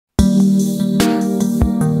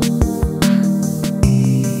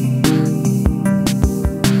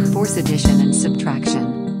Force addition and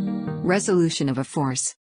subtraction. Resolution of a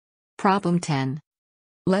force. Problem 10.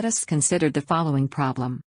 Let us consider the following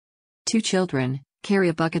problem. Two children carry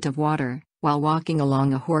a bucket of water while walking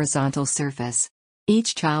along a horizontal surface.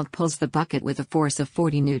 Each child pulls the bucket with a force of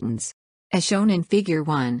 40 newtons. As shown in Figure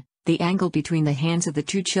 1, the angle between the hands of the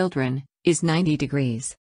two children is 90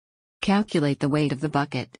 degrees. Calculate the weight of the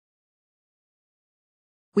bucket.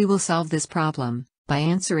 We will solve this problem by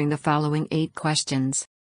answering the following 8 questions.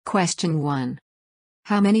 Question 1.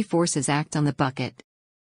 How many forces act on the bucket?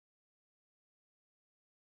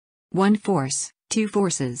 1 force, 2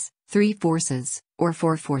 forces, 3 forces, or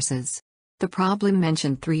 4 forces. The problem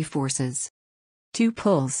mentioned 3 forces. 2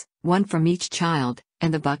 pulls, 1 from each child,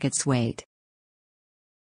 and the bucket's weight.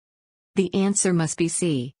 The answer must be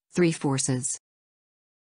C, 3 forces.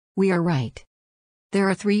 We are right. There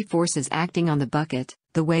are 3 forces acting on the bucket,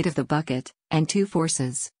 the weight of the bucket, and 2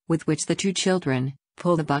 forces, with which the two children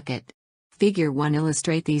pull the bucket. Figure 1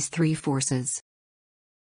 illustrate these 3 forces.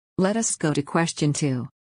 Let us go to question 2.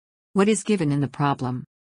 What is given in the problem?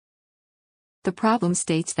 The problem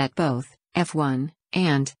states that both F1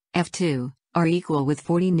 and F2 are equal with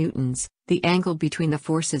 40 newtons. The angle between the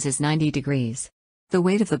forces is 90 degrees. The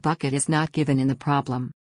weight of the bucket is not given in the problem.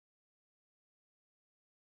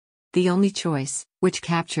 The only choice, which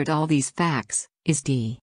captured all these facts, is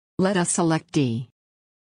D. Let us select D.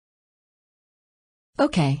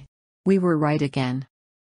 Okay. We were right again.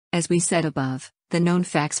 As we said above, the known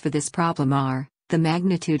facts for this problem are the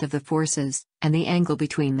magnitude of the forces and the angle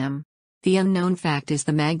between them. The unknown fact is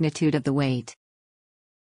the magnitude of the weight.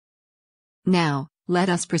 Now, let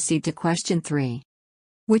us proceed to question 3.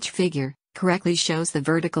 Which figure correctly shows the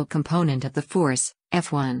vertical component of the force,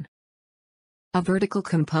 F1? A vertical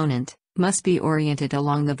component must be oriented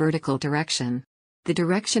along the vertical direction. The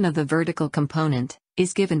direction of the vertical component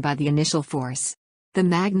is given by the initial force. The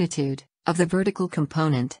magnitude of the vertical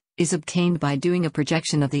component is obtained by doing a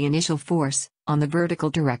projection of the initial force on the vertical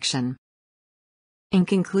direction. In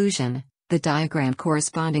conclusion, the diagram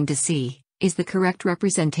corresponding to C is the correct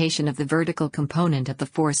representation of the vertical component of the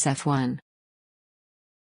force F1.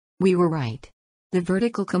 We were right. The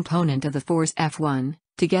vertical component of the force F1,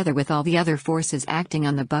 together with all the other forces acting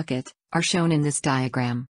on the bucket, are shown in this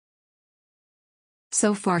diagram.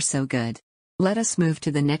 So far so good. Let us move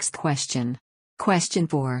to the next question. Question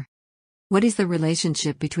 4. What is the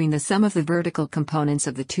relationship between the sum of the vertical components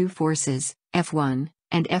of the two forces, F1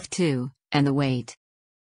 and F2, and the weight?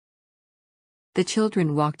 The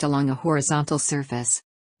children walked along a horizontal surface.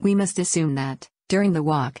 We must assume that, during the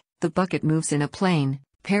walk, the bucket moves in a plane,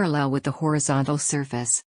 parallel with the horizontal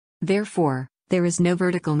surface. Therefore, there is no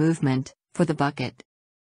vertical movement for the bucket.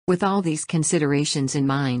 With all these considerations in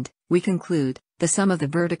mind, we conclude the sum of the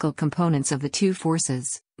vertical components of the two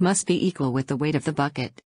forces must be equal with the weight of the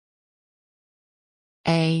bucket.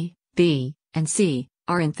 A, B, and C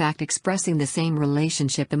are in fact expressing the same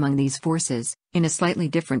relationship among these forces, in a slightly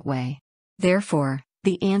different way. Therefore,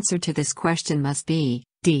 the answer to this question must be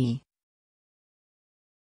D.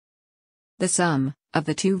 The sum of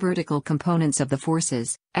the two vertical components of the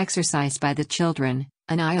forces exercised by the children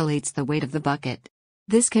annihilates the weight of the bucket.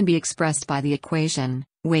 This can be expressed by the equation,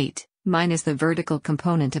 weight minus the vertical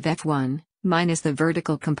component of F1 minus the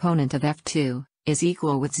vertical component of F2 is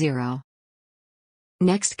equal with 0.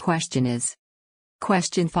 Next question is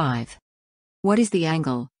question 5. What is the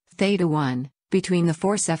angle, θ1, between the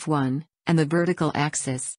force F1 and the vertical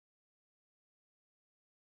axis?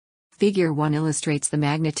 Figure 1 illustrates the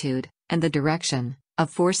magnitude and the direction of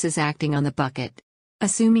forces acting on the bucket.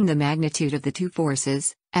 Assuming the magnitude of the two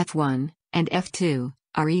forces, F1 and F2,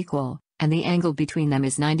 are equal, and the angle between them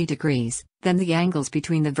is 90 degrees, then the angles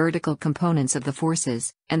between the vertical components of the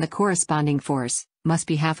forces and the corresponding force must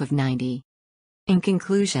be half of 90. In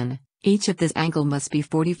conclusion, each of this angle must be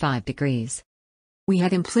 45 degrees. We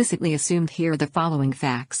had implicitly assumed here the following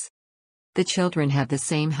facts. The children have the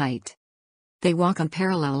same height. They walk on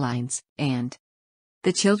parallel lines, and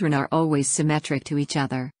the children are always symmetric to each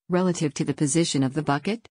other, relative to the position of the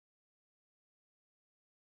bucket.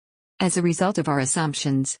 As a result of our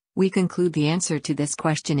assumptions, we conclude the answer to this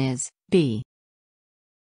question is B.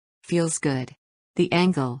 Feels good. The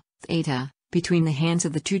angle, θ, between the hands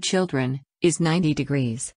of the two children is 90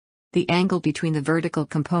 degrees. The angle between the vertical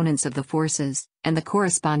components of the forces and the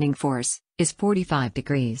corresponding force is 45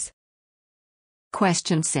 degrees.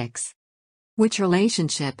 Question 6. Which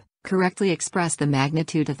relationship correctly express the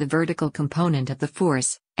magnitude of the vertical component of the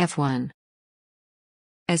force, F1?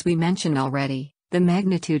 As we mentioned already, the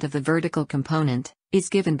magnitude of the vertical component is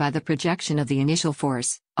given by the projection of the initial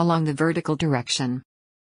force along the vertical direction.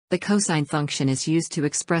 The cosine function is used to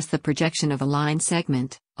express the projection of a line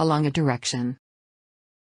segment along a direction.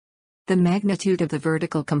 The magnitude of the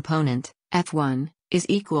vertical component, F1, is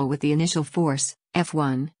equal with the initial force,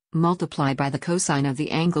 F1, multiplied by the cosine of the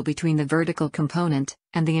angle between the vertical component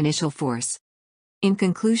and the initial force. In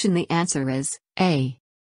conclusion, the answer is A.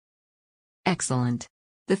 Excellent.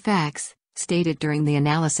 The facts, stated during the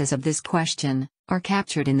analysis of this question, are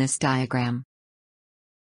captured in this diagram.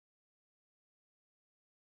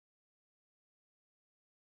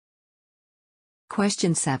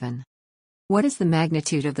 Question 7. What is the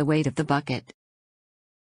magnitude of the weight of the bucket?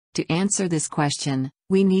 To answer this question,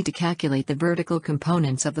 we need to calculate the vertical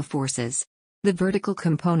components of the forces. The vertical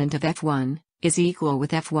component of F1 is equal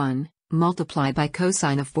with F1 multiplied by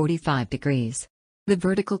cosine of 45 degrees. The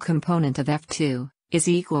vertical component of F2 is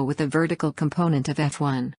equal with the vertical component of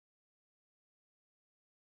F1.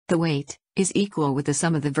 The weight is equal with the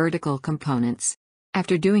sum of the vertical components.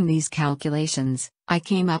 After doing these calculations, I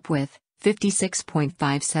came up with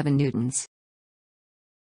 56.57 newtons.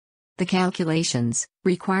 The calculations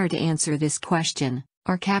required to answer this question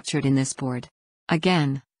are captured in this board.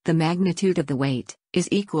 Again, the magnitude of the weight is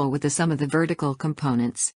equal with the sum of the vertical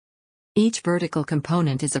components. Each vertical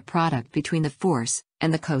component is a product between the force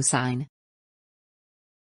and the cosine.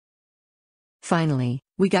 Finally,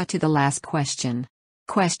 we got to the last question.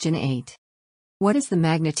 Question 8. What is the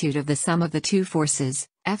magnitude of the sum of the two forces,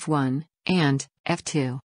 F1 and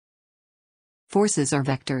F2? Forces are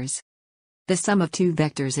vectors. The sum of two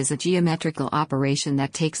vectors is a geometrical operation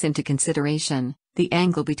that takes into consideration the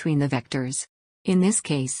angle between the vectors. In this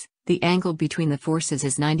case, the angle between the forces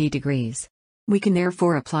is 90 degrees. We can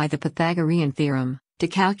therefore apply the Pythagorean theorem to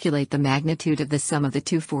calculate the magnitude of the sum of the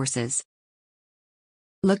two forces.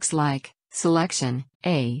 Looks like selection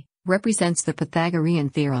A represents the Pythagorean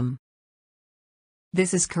theorem.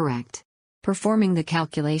 This is correct. Performing the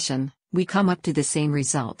calculation, we come up to the same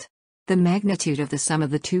result. The magnitude of the sum of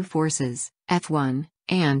the two forces, F1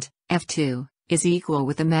 and F2, is equal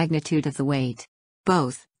with the magnitude of the weight.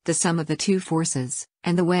 Both, the sum of the two forces,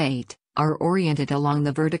 and the weight, are oriented along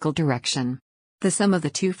the vertical direction. The sum of the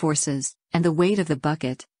two forces, and the weight of the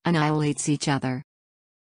bucket, annihilates each other.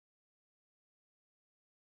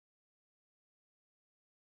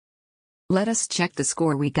 Let us check the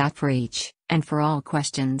score we got for each, and for all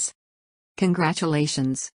questions.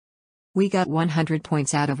 Congratulations! We got 100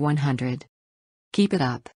 points out of 100. Keep it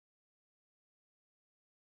up.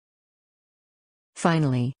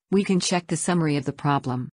 Finally, we can check the summary of the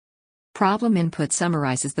problem. Problem input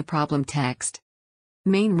summarizes the problem text.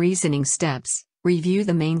 Main reasoning steps, review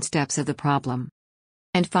the main steps of the problem.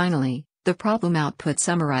 And finally, the problem output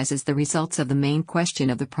summarizes the results of the main question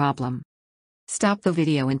of the problem. Stop the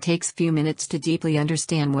video and takes few minutes to deeply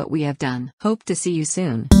understand what we have done. Hope to see you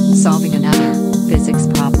soon, solving another physics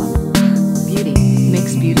problem.